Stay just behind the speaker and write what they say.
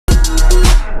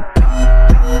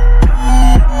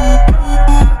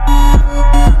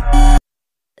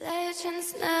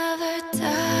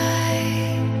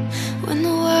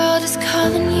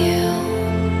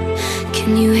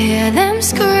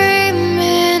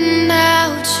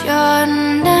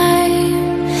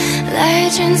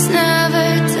Legends never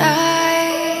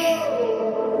die.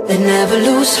 They never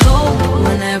lose hope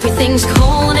when everything's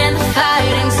cold and the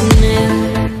fighting's near.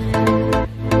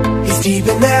 It's deep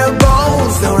in their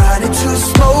bones, they'll run into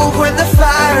smoke when the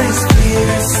fire is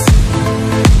fierce.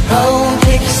 Oh,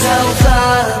 pick yourself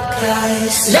up,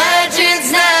 guys.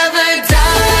 Legends never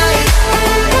die.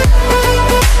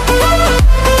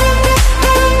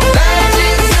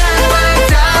 Legends never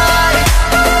die.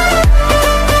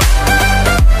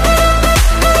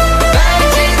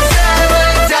 Legends never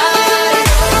die.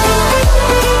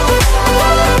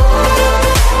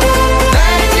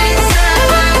 Legends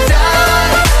never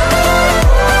die.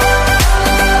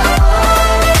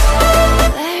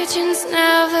 Legends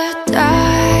never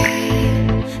die.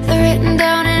 They're written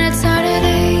down in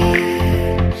eternity,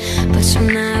 but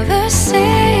you'll never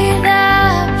see the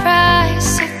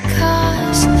price it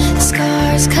cost. The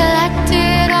scars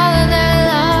collected all of their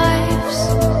lives.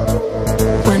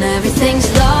 When everything's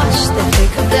lost, they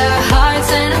pick up their hearts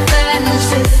and avenge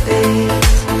defeat.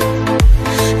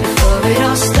 Before it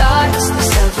all starts, they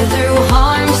suffer through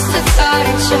harms to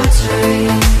touch or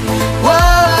treat.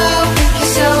 Whoa, pick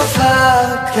yourself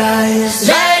up, guys.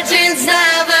 Legends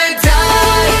never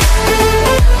die.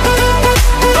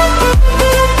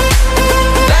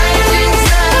 Legends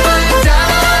never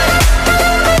die.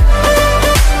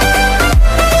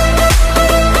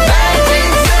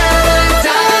 Legends never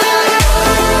die.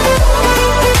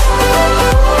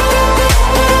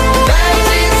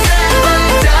 Legends never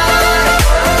die.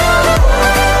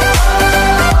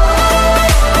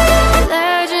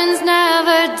 Legends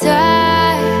never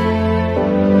die.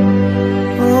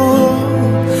 Oh,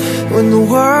 when the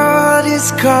world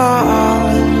is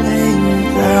calling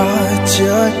out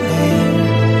your name,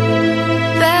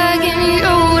 Begging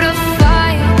you to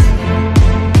fight.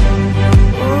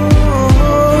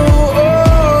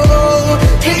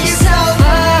 pick yourself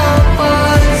up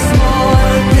once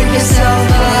more. Pick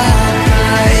yourself up,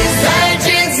 guys.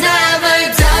 Legends never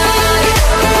die.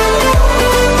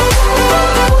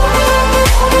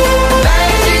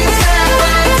 Legends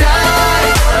never die.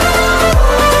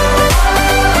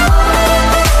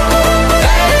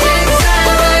 Legends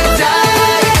never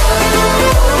die.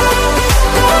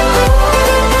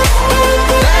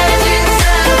 Legends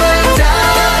never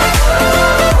die.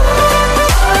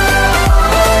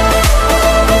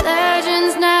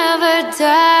 Legends never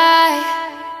die.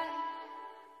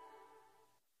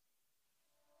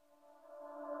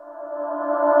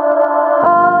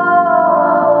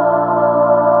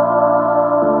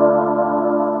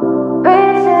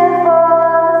 Reaching for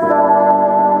the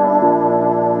stars.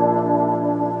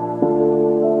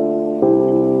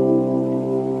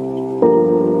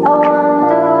 I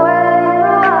wonder where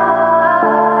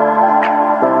you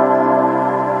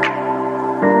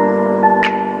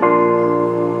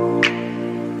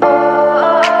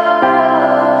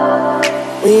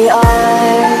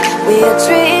We are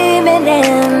dreaming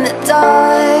in the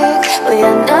dark. We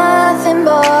are nothing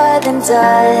more than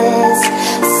dust.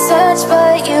 Search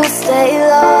but you stay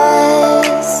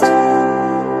lost.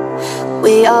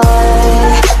 We are